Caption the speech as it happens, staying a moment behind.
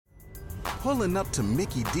Pulling up to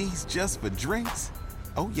Mickey D's just for drinks?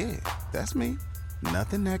 Oh yeah, that's me.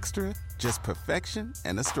 Nothing extra, just perfection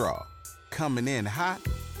and a straw. Coming in hot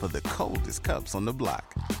for the coldest cups on the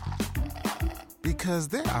block. Because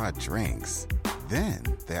there are drinks. Then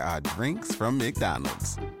there are drinks from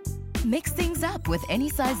McDonald's. Mix things up with any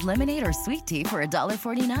size lemonade or sweet tea for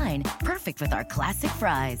 $1.49. Perfect with our classic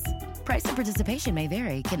fries. Price and participation may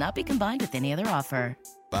vary. Cannot be combined with any other offer.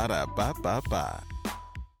 Ba-da-ba-ba-ba.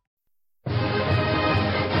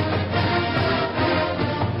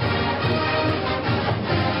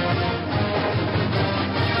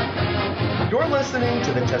 You're listening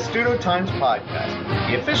to the Testudo Times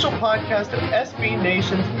Podcast, the official podcast of SB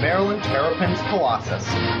Nation's Maryland Terrapins Colossus.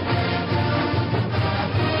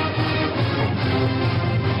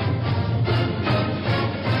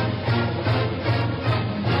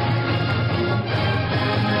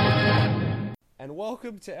 And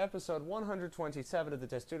welcome to episode 127 of the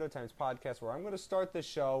Testudo Times Podcast, where I'm going to start this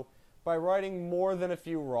show by righting more than a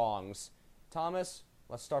few wrongs. Thomas,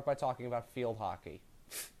 let's start by talking about field hockey.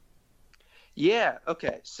 Yeah,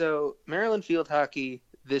 okay. So Maryland field hockey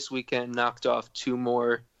this weekend knocked off two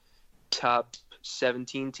more top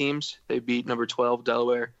 17 teams. They beat number 12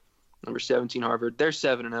 Delaware, number 17 Harvard. They're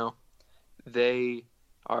 7-0. They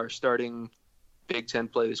are starting Big Ten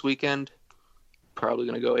play this weekend. Probably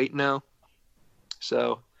going to go 8-0.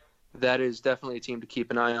 So that is definitely a team to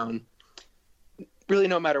keep an eye on. Really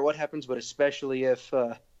no matter what happens, but especially if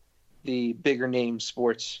the bigger name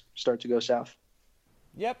sports start to go south.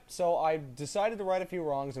 Yep, so I decided to right a few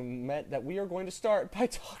wrongs and meant that we are going to start by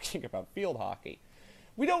talking about field hockey.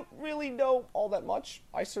 We don't really know all that much.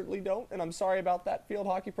 I certainly don't, and I'm sorry about that field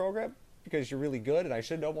hockey program because you're really good and I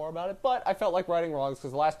should know more about it, but I felt like righting wrongs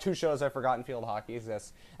because the last two shows I've forgotten field hockey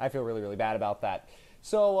exists. I feel really, really bad about that.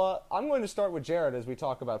 So I'm going to start with Jared as we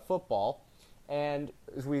talk about football and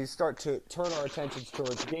as we start to turn our attentions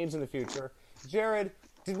towards games in the future. Jared,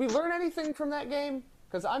 did we learn anything from that game?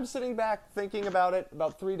 Because I'm sitting back thinking about it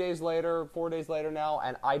about 4 days later now,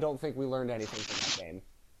 and I don't think we learned anything from that game.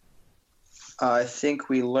 I think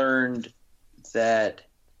we learned that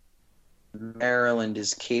Maryland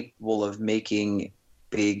is capable of making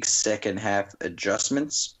big second-half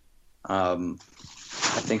adjustments. I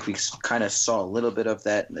think we kind of saw a little bit of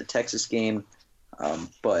that in the Texas game,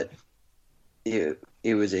 but it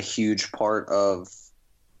was a huge part of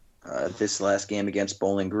this last game against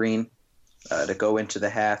Bowling Green. To go into the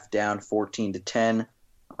half down 14-10,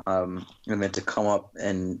 and then to come up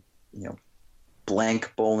and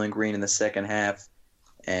blank Bowling Green in the second half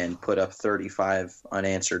and put up 35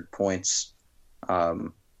 unanswered points. I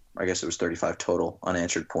guess it was 35 total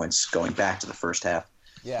unanswered points going back to the first half.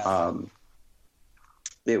 Yeah.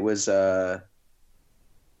 It was that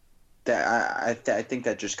I think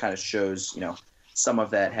that just kind of shows some of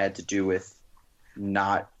that had to do with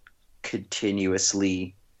not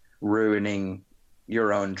continuously ruining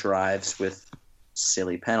your own drives with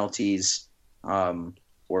silly penalties,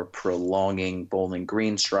 or prolonging Bowling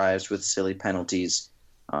Green's drives with silly penalties.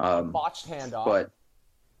 Botched handoff. But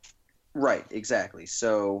right, exactly.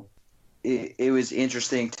 So it was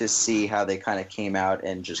interesting to see how they kind of came out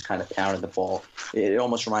and just kind of pounded the ball. It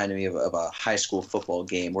almost reminded me of a high school football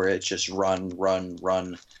game where it's just run,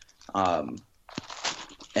 and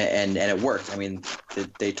it worked. I mean,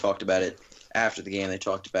 they talked about it after the game. They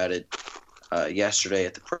talked about it yesterday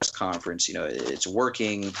at the press conference. It's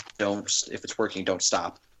working. If it's working, don't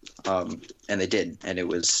stop. And they did, and it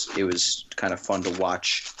was kind of fun to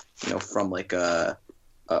watch. From like a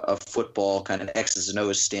football kind of X's and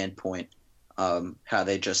O's standpoint, how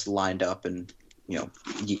they just lined up and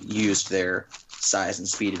used their size and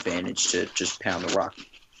speed advantage to just pound the rock.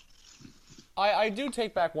 I do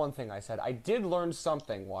take back one thing I said. I did learn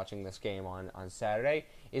something watching this game on Saturday,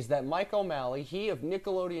 is that Mike O'Malley, he of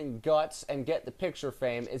Nickelodeon Guts and Get the Picture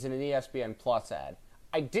fame, is in an ESPN Plus ad.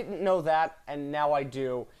 I didn't know that, and now I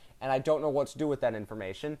do, and I don't know what to do with that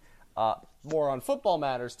information. More on football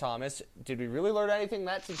matters, Thomas. Did we really learn anything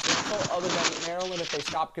that's substantial other than Maryland, if they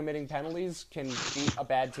stop committing penalties, can beat a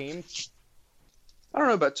bad team? I don't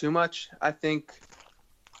know about too much. I think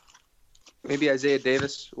maybe Isaiah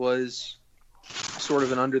Davis was sort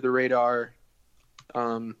of an under-the-radar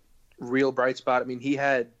real bright spot. I mean, he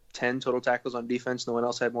had 10 total tackles on defense. No one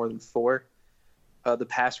else had more than 4. The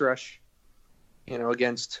pass rush,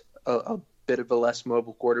 against a bit of a less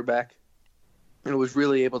mobile quarterback, and was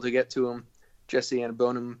really able to get to him. Jesse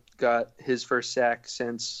Annabonum got his first sack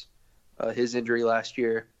since his injury last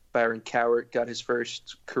year. Byron Cowart got his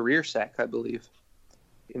first career sack, I believe,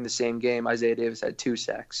 in the same game. Isaiah Davis had 2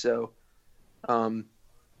 sacks. So,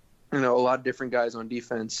 a lot of different guys on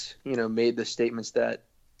defense, made the statements that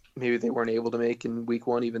maybe they weren't able to make in week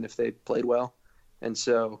one, even if they played well. And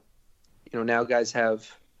so, now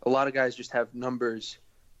a lot of guys just have numbers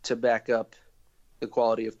to back up the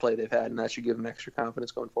quality of play they've had, and that should give them extra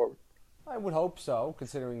confidence going forward. I would hope so,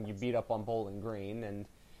 considering you beat up on Bowling Green. And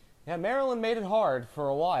yeah, Maryland made it hard for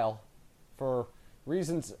a while for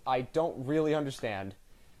reasons I don't really understand.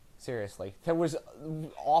 Seriously. There was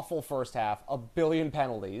awful first half, a billion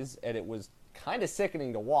penalties, and it was kind of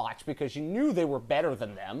sickening to watch because you knew they were better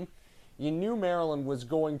than them. You knew Maryland was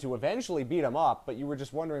going to eventually beat them up, but you were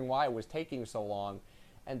just wondering why it was taking so long.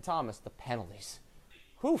 And Thomas, the penalties.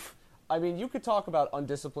 Oof. I mean, you could talk about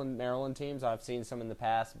undisciplined Maryland teams. I've seen some in the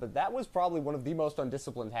past, but that was probably one of the most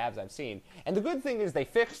undisciplined halves I've seen. And the good thing is they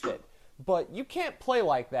fixed it. But you can't play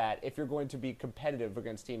like that if you're going to be competitive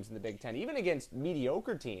against teams in the Big Ten. Even against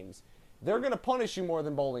mediocre teams, they're going to punish you more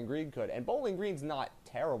than Bowling Green could. And Bowling Green's not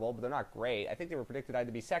terrible, but they're not great. I think they were predicted either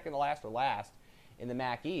to be second to last or last in the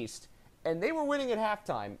MAC East. And they were winning at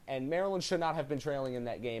halftime, and Maryland should not have been trailing in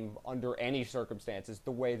that game under any circumstances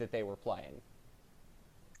the way that they were playing.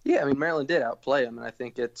 Yeah, I mean, Maryland did outplay them, and I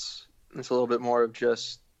think it's a little bit more of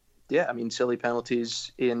just, silly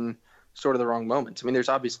penalties in sort of the wrong moments. I mean, there's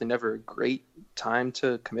obviously never a great time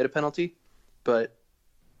to commit a penalty, but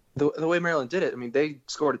the way Maryland did it, I mean, they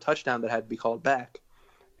scored a touchdown that had to be called back,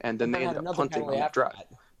 and then they ended up punting on that drive.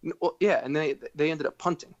 Well, yeah, and they ended up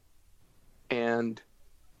punting. And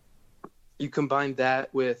you combine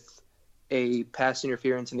that with a pass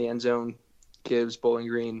interference in the end zone, gives Bowling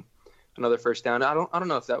Green another first down. I don't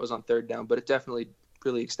know if that was on third down, but it definitely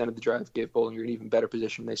really extended the drive, gave Bowling Green even better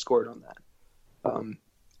position. They scored on that.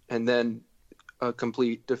 And then a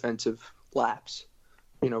complete defensive lapse,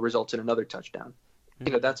 results in another touchdown.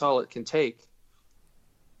 Mm-hmm. That's all it can take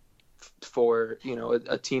for,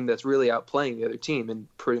 a team that's really outplaying the other team in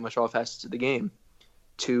pretty much all facets of the game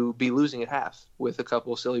to be losing at half with a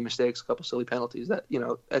couple of silly mistakes, a couple of silly penalties. That,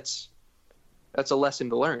 that's a lesson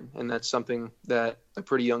to learn. And that's something that a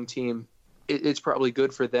pretty young team, it's probably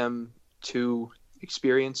good for them to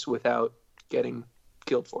experience without getting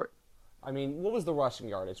killed for it. I mean, what was the rushing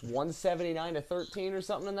yardage? 179-13 or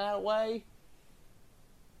something in that way?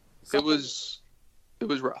 It was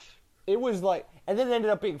rough. It was like, and then it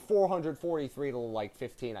ended up being 443 to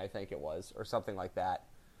 15, I think it was, or something like that.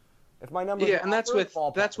 If my numbers, and that's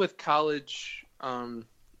with college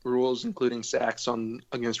rules, including sacks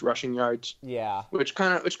against rushing yards. Yeah, which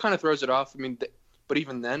kind of throws it off. I mean, but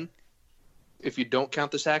even then, if you don't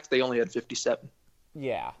count the sacks, they only had 57.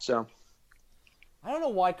 Yeah. So I don't know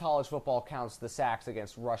why college football counts the sacks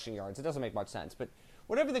against rushing yards. It doesn't make much sense. But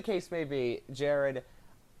whatever the case may be, Jared,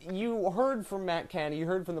 you heard from Matt Canada, you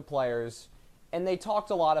heard from the players, and they talked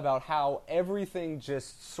a lot about how everything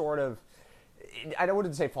just sort of, I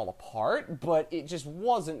wouldn't say fall apart, but it just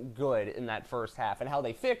wasn't good in that first half, and how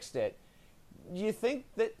they fixed it. Do you think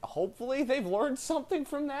that hopefully they've learned something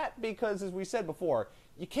from that? Because, as we said before,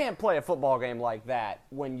 you can't play a football game like that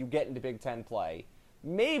when you get into Big Ten play.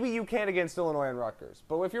 Maybe you can against Illinois and Rutgers,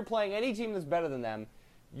 but if you're playing any team that's better than them,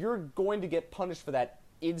 you're going to get punished for that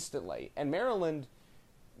instantly. And Maryland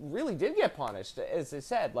really did get punished, as I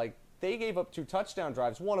said. They gave up 2 touchdown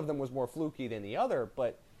drives. One of them was more fluky than the other,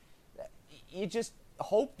 but you just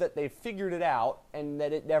hope that they figured it out and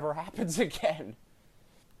that it never happens again.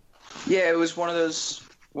 Yeah, it was one of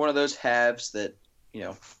those halves that,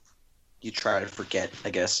 you try to forget, I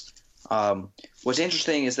guess. What's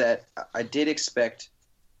interesting is that I did expect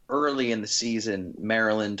early in the season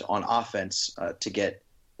Maryland on offense to get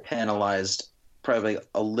penalized probably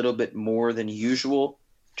a little bit more than usual,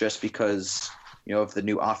 just because of the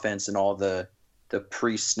new offense and all the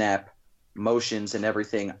pre-snap motions and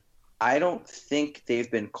everything. I don't think they've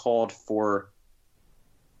been called for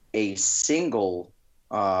a single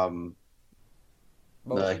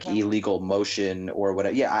illegal motion or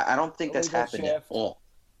whatever. Yeah, I don't think that's happened at all.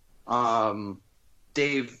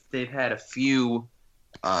 They've had a few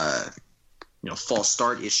false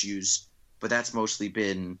start issues, but that's mostly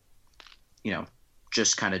been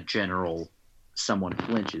just kind of general someone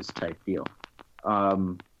flinches type deal.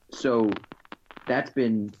 So that's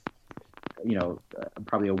been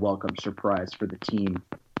probably a welcome surprise for the team.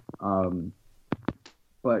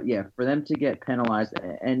 But yeah, for them to get penalized,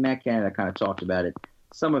 and Matt Canada kind of talked about it,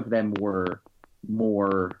 some of them were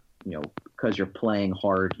more, because you're playing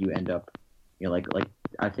hard, you end up, like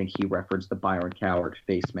I think he referenced the Byron Coward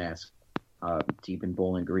face mask deep in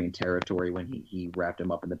Bowling Green territory when he wrapped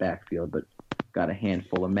him up in the backfield, but got a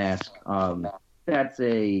handful of masks. That's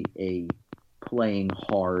a playing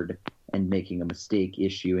hard and making a mistake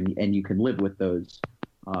issue, and you can live with those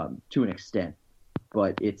to an extent.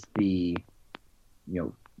 But it's the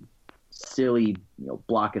silly,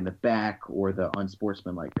 block in the back or the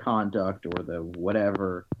unsportsmanlike conduct or the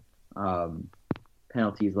whatever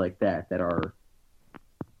penalties like that are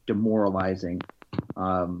demoralizing,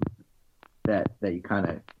 that you kind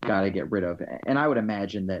of got to get rid of. And I would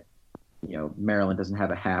imagine that, Maryland doesn't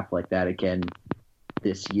have a half like that again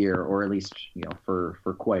this year, or at least, for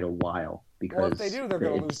quite a while, because well, if they do, they're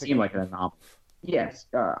going to lose the game. Like an anomaly. Yes,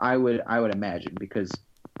 I would imagine, because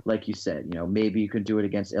like you said, maybe you could do it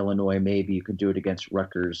against Illinois, maybe you could do it against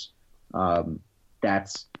Rutgers.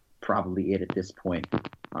 That's probably it at this point.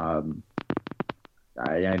 I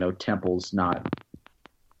know Temple's not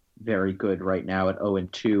very good right now at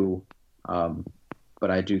 0-2,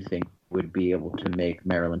 but I do think would be able to make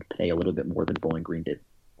Maryland pay a little bit more than Bowling Green did.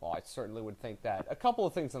 Well, I certainly would think that. A couple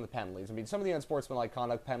of things on the penalties. I mean, some of the unsportsmanlike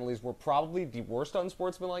conduct penalties were probably the worst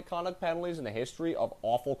unsportsmanlike conduct penalties in the history of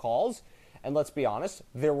awful calls. And let's be honest,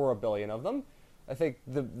 there were a billion of them. I think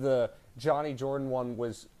the Johnny Jordan one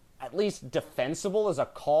was at least defensible as a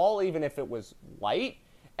call, even if it was light.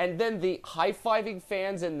 And then the high-fiving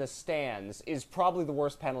fans in the stands is probably the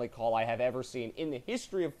worst penalty call I have ever seen in the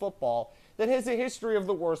history of football that has a history of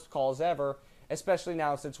the worst calls ever, especially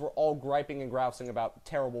now since we're all griping and grousing about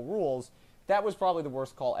terrible rules. That was probably the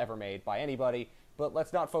worst call ever made by anybody, but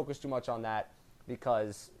let's not focus too much on that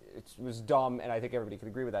because it was dumb, and I think everybody could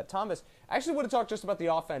agree with that. Thomas, I actually want to talk just about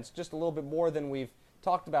the offense just a little bit more than we've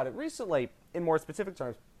talked about it recently in more specific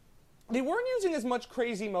terms. They weren't using as much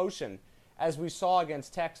crazy motion as we saw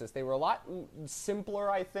against Texas. They were a lot simpler,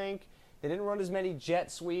 I think. They didn't run as many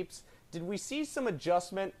jet sweeps. Did we see some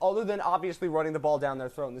adjustment, other than obviously running the ball down their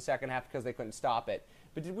throat in the second half because they couldn't stop it?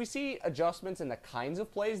 But did we see adjustments in the kinds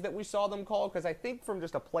of plays that we saw them call? Because I think from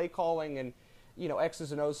just a play calling and,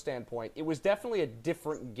 X's and O's standpoint, it was definitely a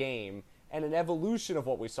different game and an evolution of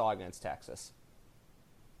what we saw against Texas.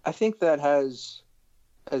 I think that has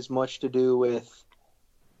as much to do with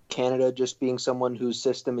Canada just being someone whose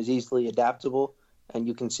system is easily adaptable, and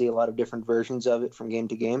you can see a lot of different versions of it from game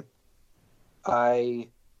to game.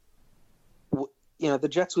 The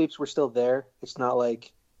jet sweeps were still there. It's not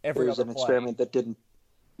like there was an experiment that didn't.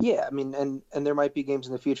 Yeah, I mean, and there might be games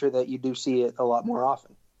in the future that you do see it a lot more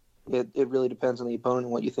often. It really depends on the opponent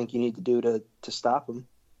and what you think you need to do to stop them.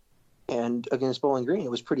 And against Bowling Green,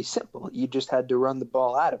 it was pretty simple. You just had to run the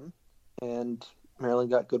ball at them, and Maryland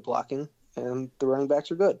got good blocking, and the running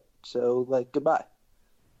backs are good. So, goodbye.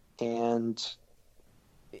 And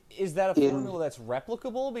is that a formula that's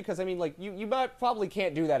replicable? Because, I mean, you probably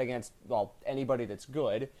can't do that against, anybody that's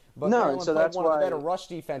good. But no, Maryland so played that's one why of the better rush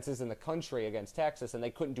defenses in the country against Texas, and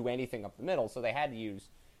they couldn't do anything up the middle, so they had to use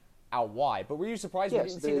out wide. But were you surprised we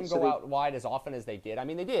didn't see them go out wide as often as they did? I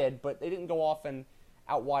mean, they did, but they didn't go often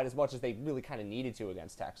out wide as much as they really kind of needed to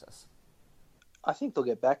against Texas. I think they'll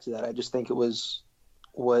get back to that. I just think it was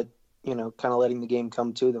what, kind of letting the game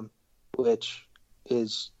come to them, which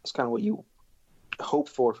is kind of what you hope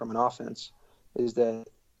for from an offense, is that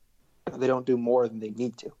they don't do more than they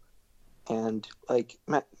need to. And,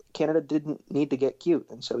 Canada didn't need to get cute,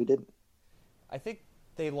 and so he didn't. I think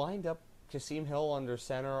they lined up Kasim Hill under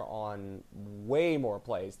center on way more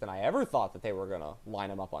plays than I ever thought that they were going to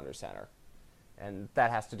line him up under center. And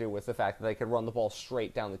that has to do with the fact that they could run the ball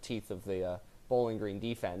straight down the teeth of the Bowling Green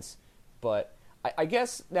defense. But I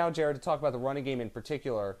guess now, Jared, to talk about the running game in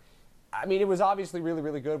particular, I mean, it was obviously really,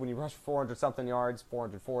 really good when you rush 400-something yards,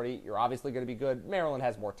 440. You're obviously going to be good. Maryland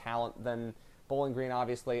has more talent than Bowling Green,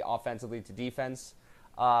 obviously, offensively to defense.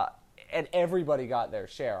 And everybody got their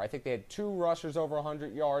share. I think they had 2 rushers over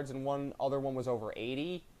 100 yards, and one other one was over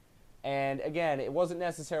 80. And, again, it wasn't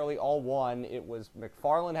necessarily all one. It was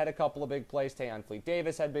McFarland had a couple of big plays. Tayon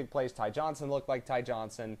Fleet-Davis had big plays. Ty Johnson looked like Ty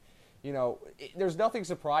Johnson. There's nothing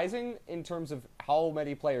surprising in terms of how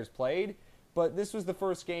many players played. But this was the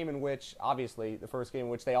first game in which, obviously,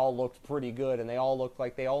 they all looked pretty good, and they all looked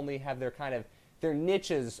like they only have their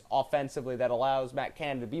niches offensively that allows Matt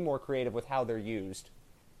Canada to be more creative with how they're used.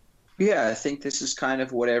 Yeah, I think this is kind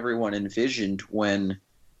of what everyone envisioned when,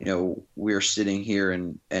 we're sitting here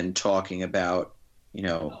and talking about,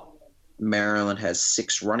 Maryland has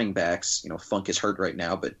 6 running backs. Funk is hurt right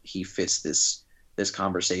now, but he fits this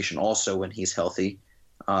conversation also when he's healthy.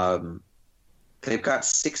 They've got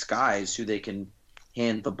 6 guys who they can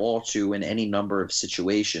hand the ball to in any number of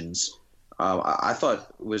situations. I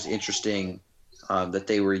thought it was interesting that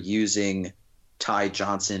they were using Ty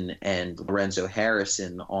Johnson and Lorenzo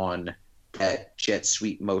Harrison on that jet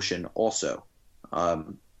sweep motion also.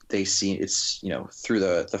 They seem through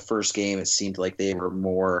the first game, it seemed like they were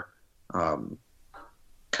more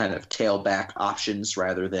kind of tailback options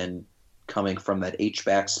rather than coming from that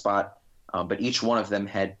H-back spot. But each one of them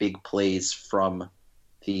had big plays from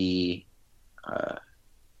the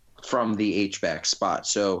from the H-back spot.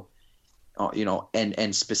 So,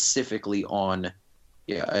 and specifically on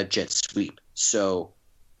a jet sweep. So,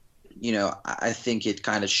 I think it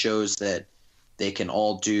kind of shows that they can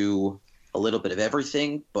all do a little bit of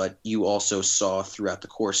everything, but you also saw throughout the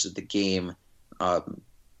course of the game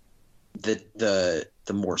that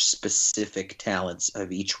the more specific talents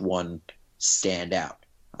of each one stand out.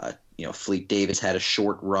 Fleet Davis had a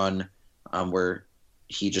short run where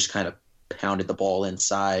he just kind of pounded the ball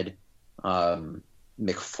inside.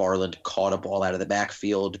 McFarland caught a ball out of the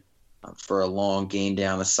backfield for a long gain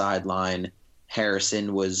down the sideline.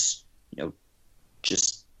 Harrison was,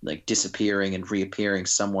 just like disappearing and reappearing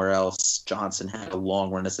somewhere else. Johnson had a long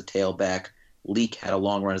run as a tailback. Leak had a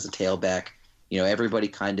long run as a tailback. Everybody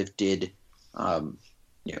kind of did,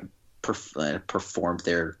 performed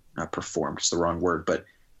their, not performed, it's the wrong word, but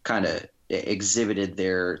kind of exhibited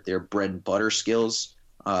their bread and butter skills.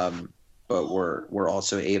 But we're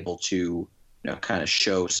also able to, kind of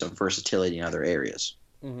show some versatility in other areas.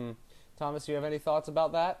 Mm-hmm. Thomas, do you have any thoughts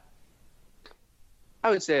about that? I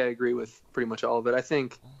would say I agree with pretty much all of it. I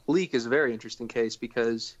think Leak is a very interesting case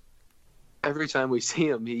because every time we see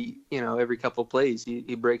him, he, every couple of plays,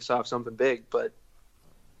 he breaks off something big. But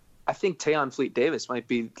I think Tayon Fleet Davis might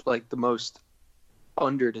be like the most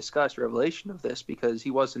under-discussed revelation of this because he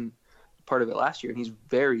wasn't part of it last year, and he's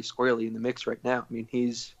very squarely in the mix right now. I mean,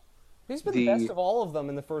 he's been the best of all of them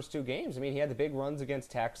in the first two games. I mean, he had the big runs against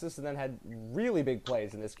Texas and then had really big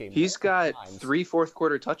plays in this game. He's got 3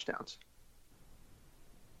 fourth-quarter touchdowns.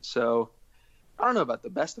 So, I don't know about the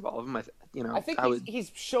best of all of them. I think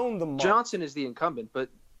he's shown the mark. Johnson is the incumbent, but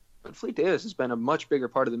Fleet Davis has been a much bigger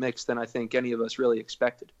part of the mix than I think any of us really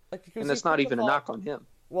expected. And that's not even a knock on him.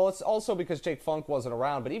 Well, it's also because Jake Funk wasn't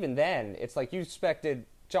around, but even then, it's like you expected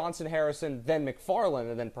Johnson, Harrison, then McFarland,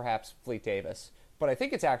 and then perhaps Fleet Davis. But I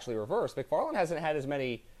think it's actually reversed. McFarland hasn't had as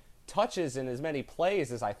many touches and as many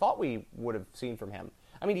plays as I thought we would have seen from him.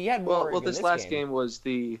 I mean, he had more. Well, this last game was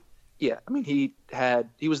he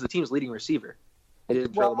was the team's leading receiver. He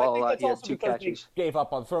didn't throw the ball a lot. He had 2 catches. He gave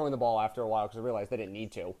up on throwing the ball after a while because they realized they didn't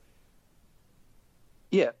need to.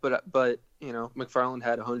 Yeah, but McFarland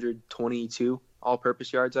had 122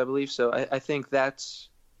 all-purpose yards, I believe. So I think that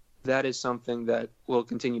is something that we'll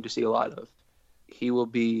continue to see a lot of. He will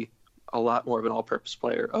be a lot more of an all-purpose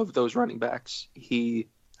player of those running backs. He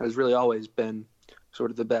has really always been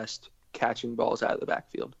sort of the best catching balls out of the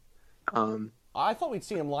backfield. I thought we'd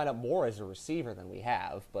see him line up more as a receiver than we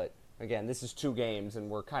have, but again, this is 2 games, and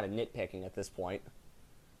we're kind of nitpicking at this point.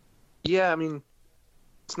 Yeah, I mean,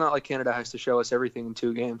 it's not like Canada has to show us everything in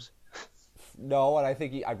 2 games. No, and I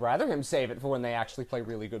think I'd rather him save it for when they actually play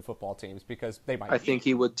really good football teams because they might. I think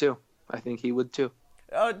he would too.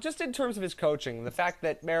 Just in terms of his coaching, the fact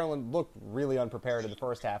that Maryland looked really unprepared in the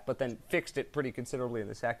first half, but then fixed it pretty considerably in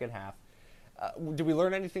the second half. Do we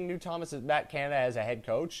learn anything new, Thomas, as Matt Canada as a head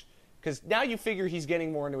coach? Because now you figure he's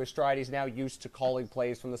getting more into his stride. He's now used to calling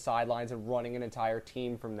plays from the sidelines and running an entire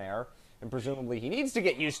team from there. And presumably he needs to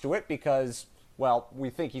get used to it because, well, we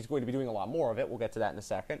think he's going to be doing a lot more of it. We'll get to that in a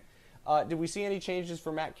second. Did we see any changes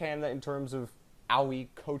for Matt Canada in terms of how he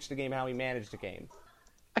coached the game, how he managed the game?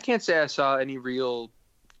 I can't say I saw any real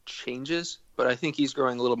changes, but I think he's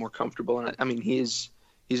growing a little more comfortable. And I mean, he's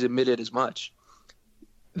admitted as much.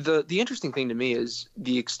 The interesting thing to me is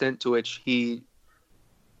the extent to which he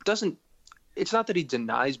doesn't. It's not that he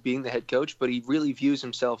denies being the head coach, but he really views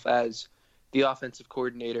himself as the offensive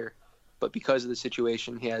coordinator. But because of the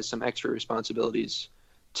situation, he has some extra responsibilities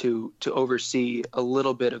to oversee a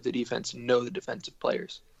little bit of the defense and know the defensive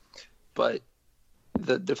players. But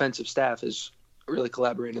the defensive staff is really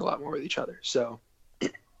collaborating a lot more with each other. So,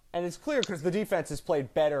 and it's clear because the defense has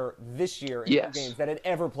played better this year in games than it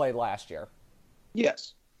ever played last year.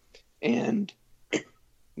 Yes, and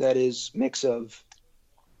that is mix of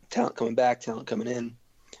talent coming back, talent coming in,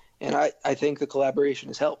 and I think the collaboration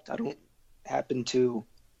has helped. I don't happen to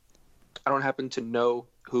know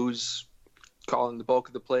who's calling the bulk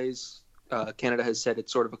of the plays. Canada has said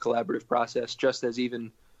it's sort of a collaborative process, just as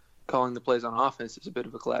even calling the plays on offense is a bit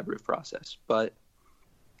of a collaborative process. But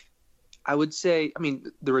I would say, I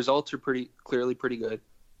mean, the results are pretty good.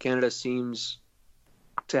 Canada seems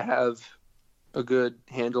to have a good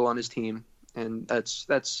handle on his team, and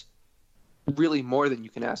that's really more than you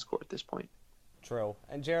can ask for at this point. True.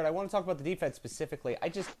 And Jared, I want to talk about the defense specifically.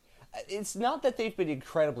 It's not that they've been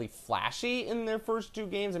incredibly flashy in their first 2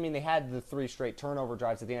 games. I mean, they had the 3 straight turnover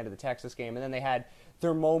drives at the end of the Texas game, and then they had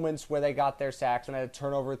their moments where they got their sacks and had a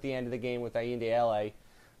turnover at the end of the game with Ayinde LA.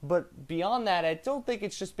 But beyond that, I don't think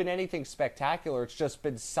it's just been anything spectacular. It's just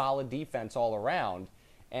been solid defense all around.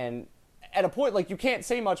 And at a point, like, you can't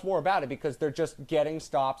say much more about it because they're just getting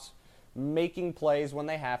stops, making plays when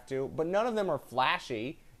they have to, but none of them are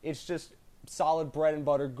flashy. It's just solid bread and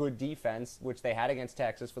butter, good defense, which they had against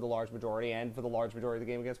Texas for the large majority and for the large majority of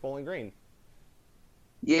the game against Bowling Green.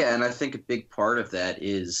 Yeah, and I think a big part of that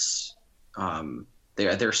is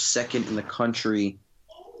they're second in the country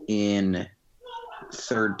in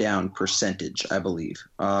third down percentage, I believe.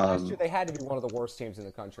 Last year, they had to be one of the worst teams in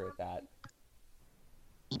the country at that.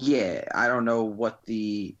 Yeah, I don't know what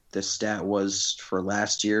the stat was for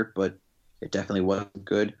last year, but it definitely wasn't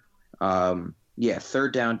good.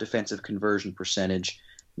 Third down defensive conversion percentage.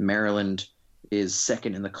 Maryland is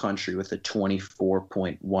second in the country with a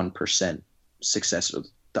 24.1% success.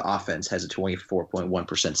 The offense has a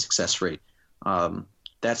 24.1% success rate.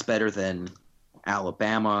 That's better than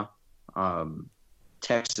Alabama.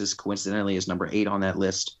 Texas, coincidentally, is number 8 on that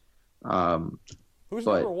list. Who's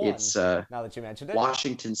number 1, it's now that you mentioned it?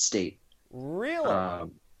 Washington State. Really? Well,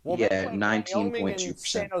 yeah, 19.2%.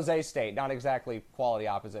 San Jose State, not exactly quality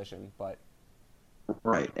opposition, but...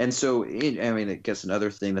 Right. And so, I guess another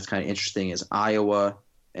thing that's kind of interesting is Iowa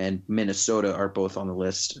and Minnesota are both on the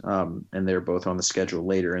list, and they're both on the schedule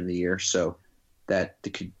later in the year. So that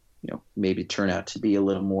could, maybe turn out to be a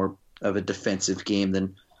little more of a defensive game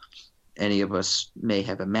than any of us may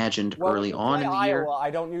have imagined early on in the year. Iowa,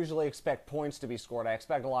 I don't usually expect points to be scored. I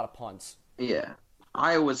expect a lot of punts. Yeah.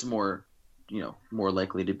 Iowa's more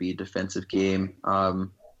likely to be a defensive game.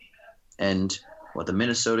 The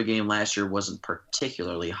Minnesota game last year wasn't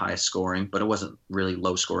particularly high scoring, but it wasn't really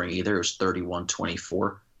low scoring either. It was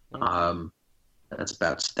 31-24.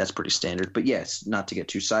 That's pretty standard. But yes, not to get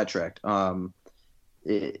too sidetracked.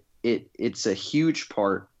 It's a huge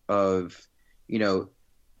part of,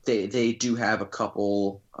 they do have a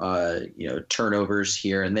couple turnovers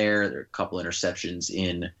here and there. There are a couple interceptions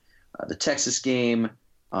in the Texas game,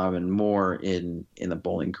 and more in the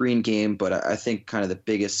Bowling Green game. But I think kind of the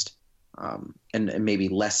biggest and maybe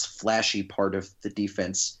less flashy part of the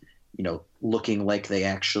defense, looking like they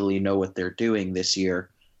actually know what they're doing this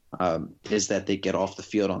year, is that they get off the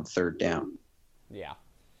field on third down. Yeah.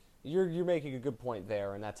 You're making a good point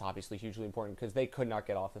there, and that's obviously hugely important because they could not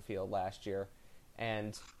get off the field last year.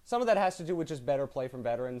 And some of that has to do with just better play from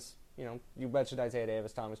veterans. You mentioned Isaiah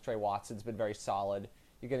Davis, Thomas, Trey Watson's been very solid.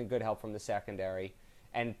 You're getting good help from the secondary.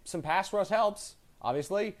 And some pass rush helps,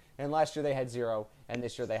 obviously. And last year they had 0, and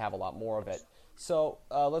this year they have a lot more of it. So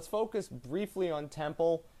let's focus briefly on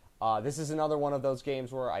Temple. This is another one of those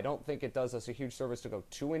games where I don't think it does us a huge service to go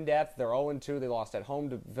too in-depth. They're 0-2. They lost at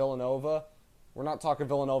home to Villanova. We're not talking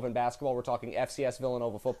Villanova in basketball. We're talking FCS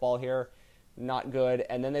Villanova football here. Not good.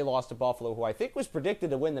 And then they lost to Buffalo, who I think was predicted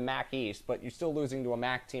to win the MAC East, but you're still losing to a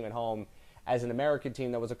MAC team at home as an American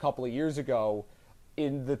team that was a couple of years ago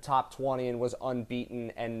in the top 20 and was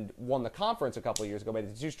unbeaten and won the conference a couple of years ago, made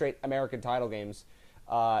it 2 straight American title games.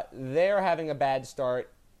 They're having a bad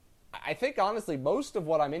start. I think, honestly, most of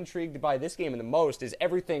what I'm intrigued by this game and the most is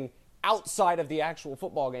everything outside of the actual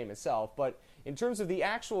football game itself. But in terms of the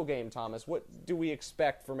actual game, Thomas, what do we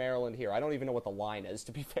expect for Maryland here? I don't even know what the line is,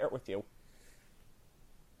 to be fair with you.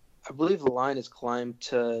 I believe the line has climbed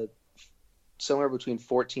to somewhere between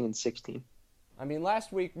 14 and 16. I mean,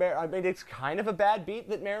 last week, it's kind of a bad beat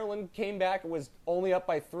that Maryland came back. It was only up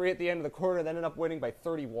by 3 at the end of the quarter and ended up winning by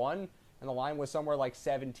 31, and the line was somewhere like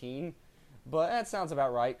 17. But that sounds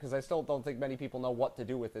about right, because I still don't think many people know what to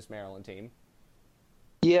do with this Maryland team.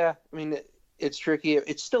 Yeah, I mean, it's tricky.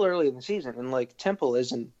 It's still early in the season, and, Temple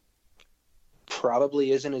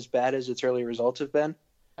probably isn't as bad as its early results have been.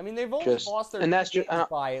 I mean, they've only lost their games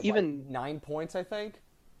by even 9 points, I think.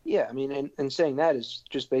 Yeah, I mean, and saying that is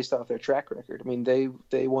just based off their track record. I mean,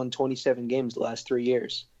 they won 27 games the last 3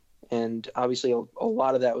 years, and obviously a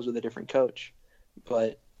lot of that was with a different coach.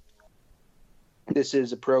 But this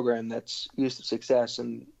is a program that's used to success,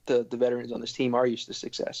 and the veterans on this team are used to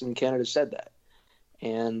success, and Canada said that.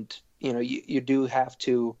 And, you do have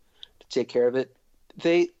to take care of it.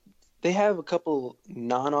 They have a couple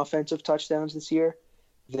non-offensive touchdowns this year.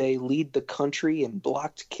 They lead the country in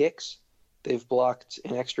blocked kicks. They've blocked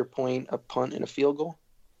an extra point, a punt, and a field goal.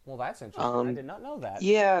 Well, that's interesting. I did not know that.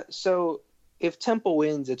 Yeah, so if Temple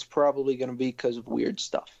wins, it's probably going to be because of weird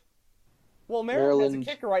stuff. Well, Maryland has a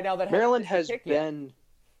kicker right now that Maryland has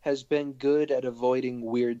been good at avoiding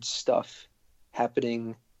weird stuff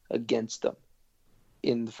happening against them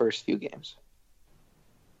in the first few games.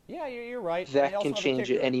 Yeah, you're right. That can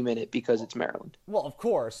change at any minute because it's Maryland. Well, of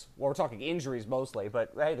course. Well, we're talking injuries mostly,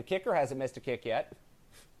 but hey, the kicker hasn't missed a kick yet.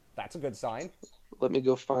 That's a good sign. Let me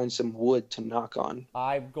go find some wood to knock on.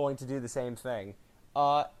 I'm going to do the same thing.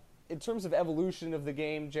 in terms of evolution of the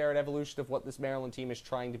game, Jared, evolution of what this Maryland team is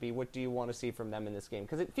trying to be, what do you want to see from them in this game?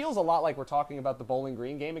 Because it feels a lot like we're talking about the Bowling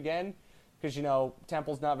Green game again, because,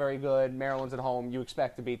 Temple's not very good, Maryland's at home, you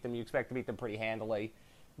expect to beat them pretty handily,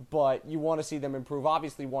 but you want to see them improve.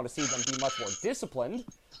 Obviously, you want to see them be much more disciplined,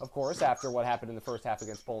 of course, after what happened in the first half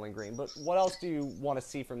against Bowling Green. But what else do you want to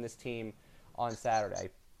see from this team on Saturday?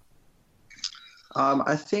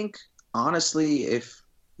 I think, honestly, if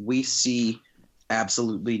we see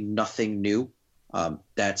absolutely nothing new,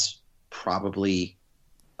 that's probably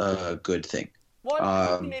a good thing. Well,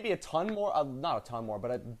 I think maybe a ton more, not a ton more, but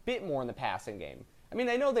a bit more in the passing game. I mean,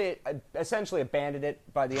 I know they essentially abandoned it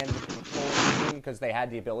by the end of the game because they had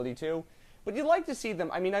the ability to, but you'd like to see them,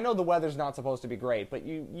 I mean, I know the weather's not supposed to be great, but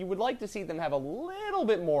you would like to see them have a little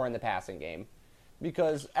bit more in the passing game.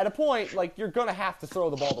 Because at a point, you're going to have to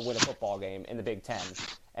throw the ball to win a football game in the Big Ten.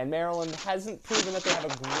 And Maryland hasn't proven that they have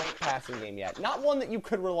a great passing game yet. Not one that you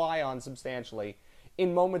could rely on substantially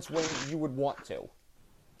in moments when you would want to.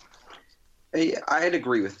 I'd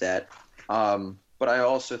agree with that. But I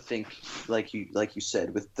also think, like you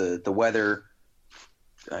said, with the weather,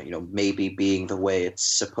 maybe being the way it's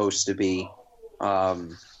supposed to be,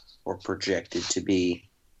 or projected to be,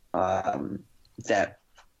 that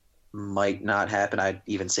might not happen. I'd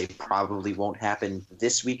even say probably won't happen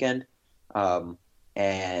this weekend.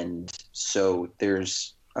 And so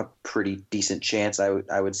there's a pretty decent chance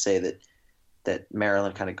I would say that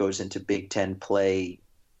Maryland kind of goes into Big Ten play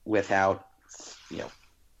without,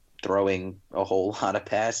 throwing a whole lot of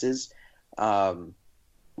passes,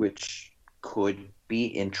 which could be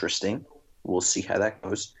interesting. We'll see how that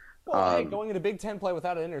goes. Well, going into Big Ten play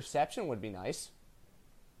without an interception would be nice.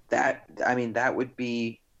 That would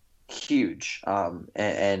be huge,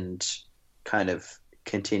 and kind of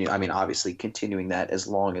continue. I mean, obviously, continuing that as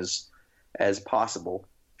long as possible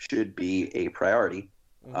should be a priority.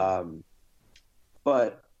 Mm-hmm.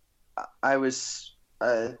 But I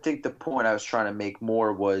think the point I was trying to make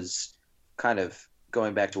more was kind of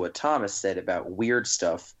going back to what Thomas said about weird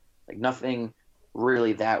stuff. Like nothing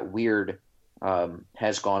really that weird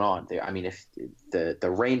has gone on there. I mean, if the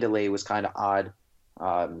rain delay was kind of odd.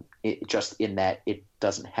 Just in that it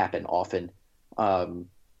doesn't happen often.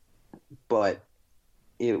 But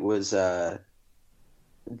it was there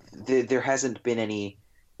hasn't been any,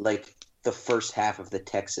 like the first half of the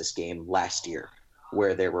Texas game last year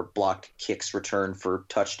where there were blocked kicks returned for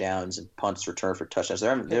touchdowns and punts returned for touchdowns.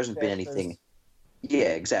 There hasn't been anything.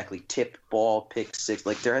 Yeah, exactly. Tip ball, pick six.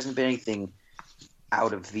 Like there hasn't been anything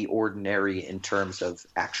out of the ordinary in terms of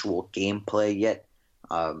actual gameplay yet.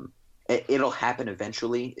 It'll happen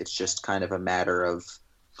eventually. It's just kind of a matter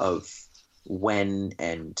of when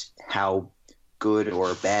and how good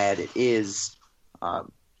or bad it is.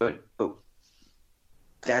 But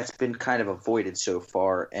that's been kind of avoided so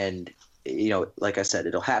far. And, like I said,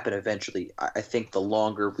 it'll happen eventually. I think the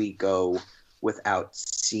longer we go without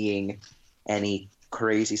seeing any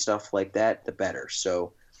crazy stuff like that, the better.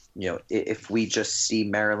 So, if we just see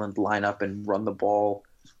Maryland line up and run the ball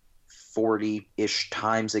 40-ish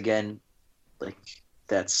times again,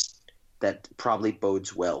 that probably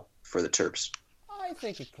bodes well for the Terps. I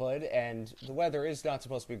think it could, and the weather is not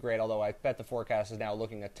supposed to be great, although I bet the forecast is now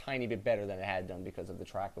looking a tiny bit better than it had done because of the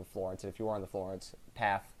track of Florence. And if you are on the Florence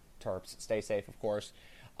path, Terps, stay safe, of course.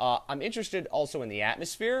 I'm interested also in the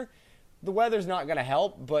atmosphere. The weather's not going to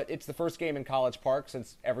help, but it's the first game in College Park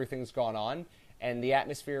since everything's gone on, and the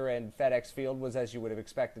atmosphere in FedEx Field was, as you would have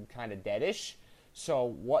expected, kind of deadish. So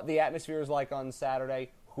what the atmosphere is like on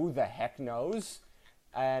Saturday, who the heck knows?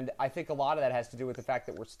 And I think a lot of that has to do with the fact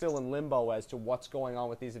that we're still in limbo as to what's going on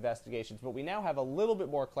with these investigations. But we now have a little bit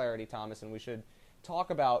more clarity, Thomas, and we should talk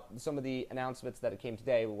about some of the announcements that came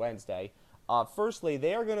today, Wednesday. Firstly,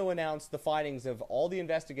 they are going to announce the findings of all the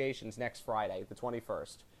investigations next Friday, the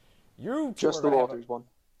 21st. Just the Walters one.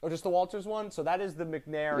 Oh, just the Walters one? So that is the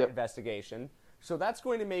McNair investigation. So that's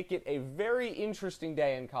going to make it a very interesting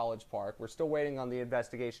day in College Park. We're still waiting on the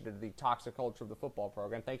investigation into the toxic culture of the football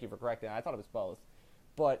program. Thank you for correcting that. I thought it was both.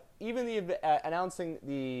 But even announcing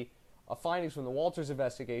the findings from the Walters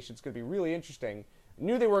investigation is going to be really interesting.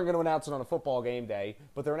 Knew they weren't going to announce it on a football game day,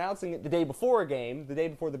 but they're announcing it the day before a game, the day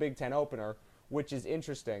before the Big Ten opener, which is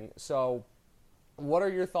interesting. So what are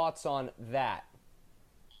your thoughts on that?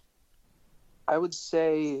 I would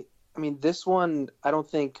say, this one I don't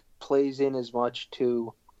think plays in as much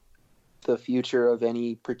to the future of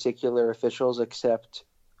any particular officials except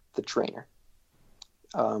the trainer.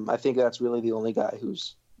 I think that's really the only guy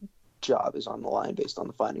whose job is on the line based on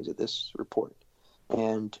the findings of this report.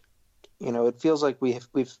 And, it feels like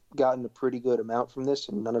we've gotten a pretty good amount from this,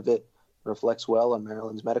 and none of it reflects well on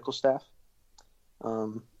Maryland's medical staff.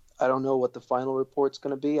 I don't know what the final report's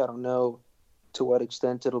going to be. I don't know to what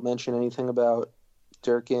extent it'll mention anything about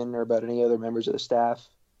Durkin or about any other members of the staff.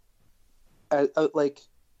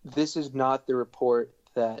 This is not the report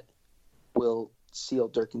that will seal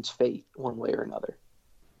Durkin's fate one way or another,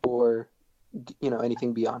 or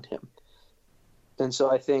anything beyond him. And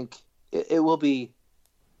so I think it will be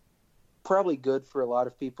probably good for a lot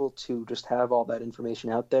of people to just have all that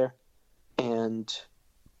information out there, and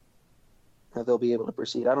they'll be able to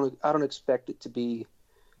proceed. I don't expect it to be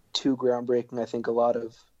too groundbreaking. I think a lot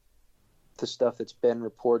of the stuff that's been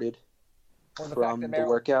reported from the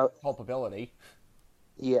workout culpability.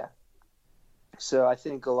 Yeah. So I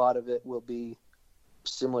think a lot of it will be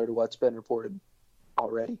similar to what's been reported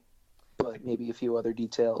already, but maybe a few other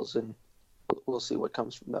details, and we'll see what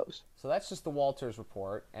comes from those. So that's just the Walters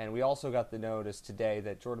report, and we also got the notice today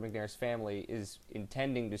that Jordan McNair's family is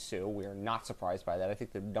intending to sue. We are not surprised by that. I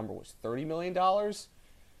think the number was $30 million.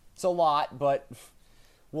 It's a lot, but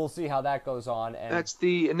we'll see how that goes on. And that's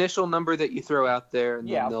the initial number that you throw out there, and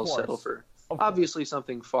then they'll settle for obviously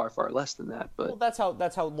something far, far less than that. But that's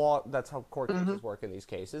how court cases work in these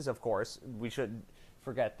cases. Of course, we shouldn't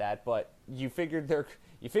forget that. But you figured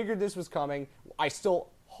this was coming. I still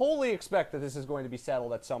wholly expect that this is going to be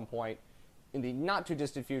settled at some point in the not too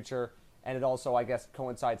distant future, and it also, I guess,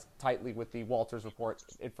 coincides tightly with the Walters report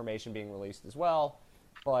information being released as well.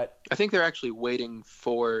 But I think they're actually waiting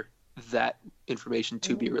for that information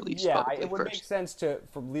to be released. Yeah, it would make sense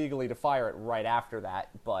for legally to fire it right after that.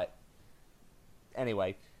 But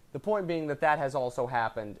anyway, the point being that has also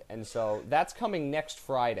happened, and so that's coming next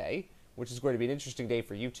Friday, which is going to be an interesting day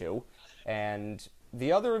for you two. And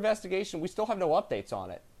the other investigation, we still have no updates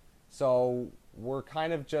on it. So we're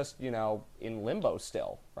kind of just, in limbo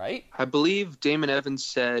still, right? I believe Damon Evans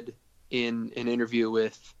said in an interview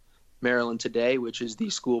with Maryland Today, which is the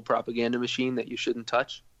school propaganda machine that you shouldn't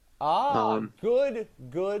touch. Good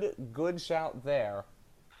shout there.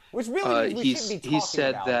 Which really we shouldn't be talking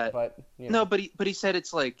about that, but no, but he said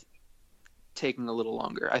it's like taking a little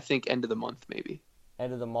longer. I think end of the month maybe.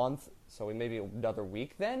 End of the month, so maybe another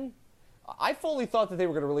week then. I fully thought that they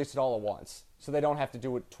were going to release it all at once, so they don't have to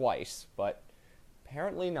do it twice, but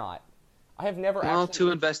apparently not. I have never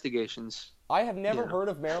two investigations. I have never heard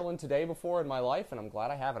of Maryland Today before in my life, and I'm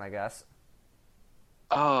glad I haven't, I guess.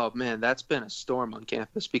 Oh, man, that's been a storm on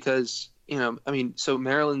campus because, so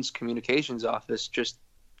Maryland's communications office just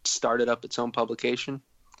started up its own publication.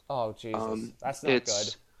 Oh, Jesus. That's not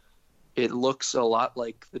good. It looks a lot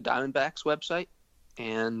like the Diamondbacks website,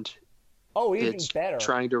 and even it's better.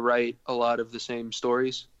 Trying to write a lot of the same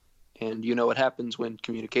stories. And you know what happens when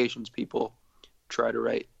communications people try to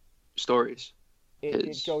write stories.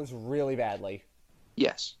 It goes really badly.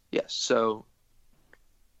 Yes. So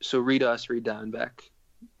read us, read Diamondback.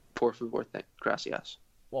 Por favor, gracias.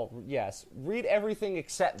 Well, yes. Read everything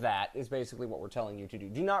except that is basically what we're telling you to do.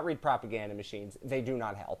 Do not read propaganda machines. They do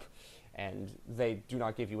not help. And they do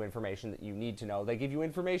not give you information that you need to know. They give you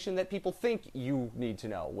information that people think you need to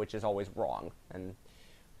know, which is always wrong. And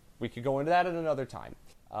we could go into that at another time.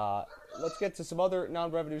 Let's get to some other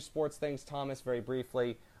non-revenue sports things, Thomas, very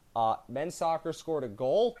briefly. Men's soccer scored a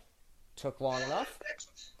goal. Took long enough.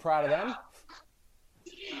 Proud of them.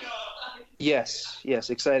 Yes.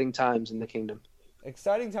 Exciting times in the kingdom.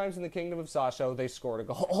 Exciting times in the kingdom of Sasho. They scored a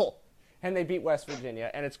goal. And they beat West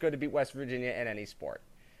Virginia. And it's good to beat West Virginia in any sport.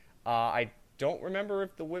 I don't remember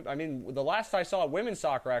if the last I saw, women's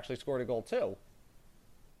soccer actually scored a goal too.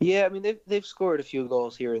 Yeah, they've scored a few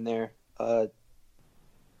goals here and there.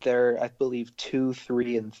 They're, I believe, 2,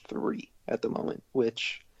 3, and 3 at the moment,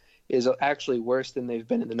 which is actually worse than they've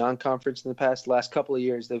been in the non-conference in the past. The last couple of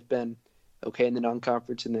years, they've been okay in the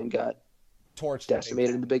non-conference and then got torched,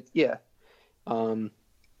 decimated in the big. Yeah,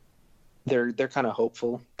 they're kind of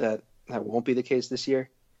hopeful that won't be the case this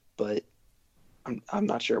year, but I'm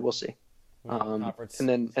not sure. We'll see. And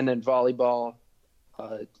then volleyball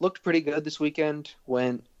looked pretty good this weekend.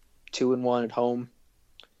 Went 2-1 at home.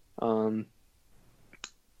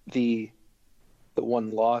 The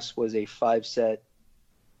one loss was a 5-set,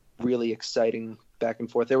 really exciting back and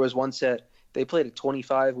forth. There was one set they played a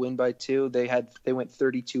 25, win by 2. They went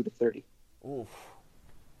 32-30. Oof.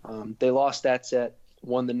 They lost that set,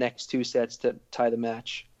 won the next 2 sets to tie the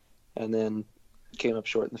match, and then came up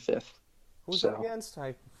short in the 5th. Who's that against?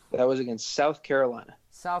 That was against South Carolina.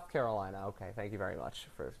 South Carolina. Okay, thank you very much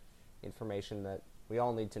for information that we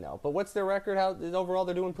all need to know. But what's their record? How overall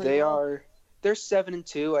they're doing pretty well? They're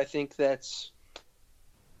 7-2. I think that's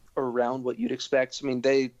around what you'd expect.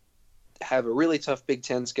 They have a really tough Big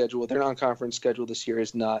Ten schedule. Their non-conference schedule this year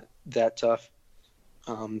is not that tough.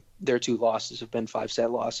 Their 2 losses have been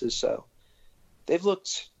 5-set losses, so they've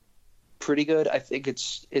looked pretty good. I think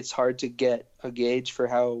it's hard to get a gauge for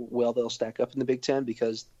how well they'll stack up in the Big Ten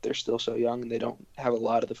because they're still so young and they don't have a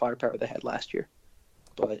lot of the firepower they had last year.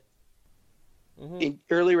 But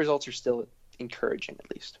early results are still encouraging, at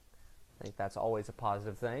least. I think that's always a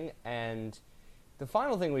positive thing. And the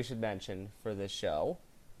final thing we should mention for this show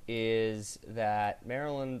is that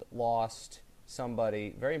Maryland lost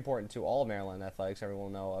somebody very important to all of Maryland athletics. Everyone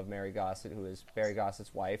will know of Mary Gossett, who is Barry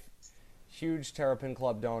Gossett's wife. Huge Terrapin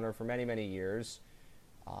Club donor for many, many years.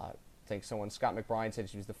 I think Scott McBride said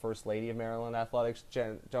she was the first lady of Maryland athletics,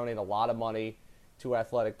 donated a lot of money to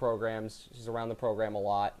athletic programs. She's around the program a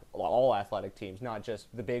lot, all athletic teams, not just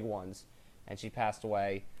the big ones. And she passed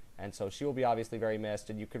away. And so she will be obviously very missed,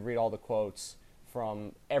 and you could read all the quotes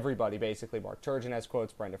from everybody, basically. Mark Turgeon has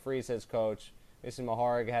quotes, Brenda Fries has coach, Mason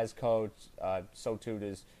Maharg has coach, so too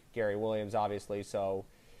does Gary Williams, obviously. So,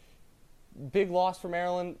 big loss for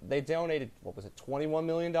Maryland. They donated, $21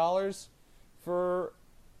 million for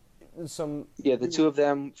some... Yeah, the two of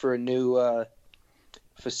them for a new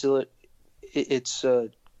facility. It's a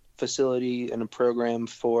facility and a program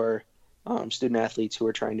for student-athletes who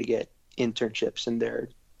are trying to get internships in their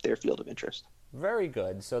field of interest. Very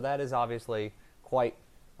good. So that is obviously quite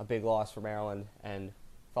a big loss for Maryland, and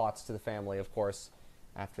thoughts to the family, of course,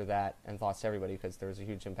 after that, and thoughts to everybody because there was a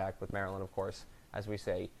huge impact with Maryland, of course, as we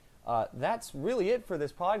say. That's really it for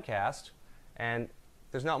this podcast, and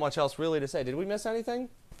there's not much else really to say. Did we miss anything?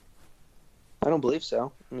 I don't believe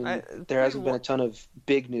so. I mean, there hasn't been a ton of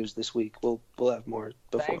big news this week. We'll have more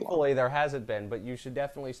before Thankfully, long. there hasn't been, but you should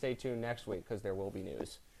definitely stay tuned next week because there will be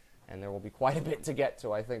news. And there will be quite a bit to get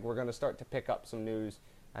to. I think we're going to start to pick up some news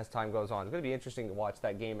as time goes on. It's going to be interesting to watch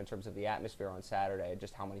that game in terms of the atmosphere on Saturday and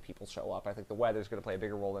just how many people show up. I think the weather's going to play a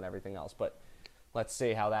bigger role than everything else. But let's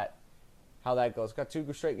see how that goes. Got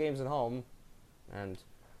 2 straight games at home, and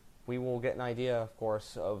we will get an idea, of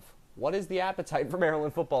course, of what is the appetite for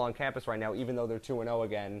Maryland football on campus right now, even though they're 2-0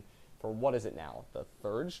 again for what is it now? The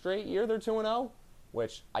 3rd straight year they're 2-0?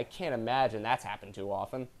 Which I can't imagine that's happened too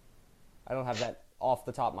often. I don't have that off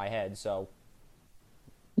the top of my head, so...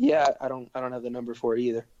 Yeah, I don't have the number for it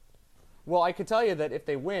either. Well, I could tell you that if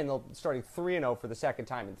they win, they'll be starting 3-0 for the second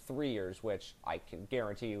time in 3 years, which I can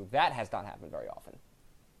guarantee you that has not happened very often.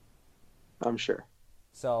 I'm sure.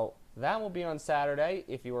 So that will be on Saturday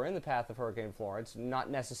if you are in the path of Hurricane Florence, not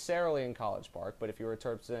necessarily in College Park, but if you are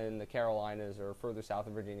Terps in the Carolinas or further south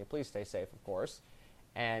in Virginia, please stay safe, of course.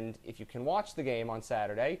 And if you can watch the game on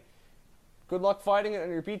Saturday, good luck fighting it on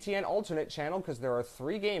your BTN alternate channel because there are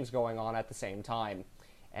 3 games going on at the same time.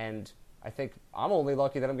 And I think I'm only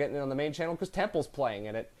lucky that I'm getting it on the main channel because Temple's playing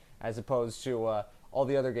in it as opposed to all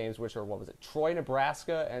the other games, which are, Troy,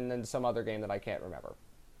 Nebraska, and then some other game that I can't remember.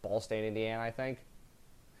 Ball State, Indiana, I think.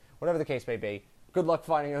 Whatever the case may be, good luck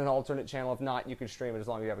finding an alternate channel. If not, you can stream it as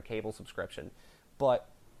long as you have a cable subscription. But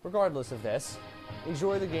regardless of this,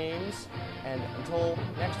 enjoy the games, and until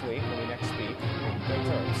next week when we next speak, go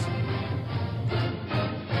Terps.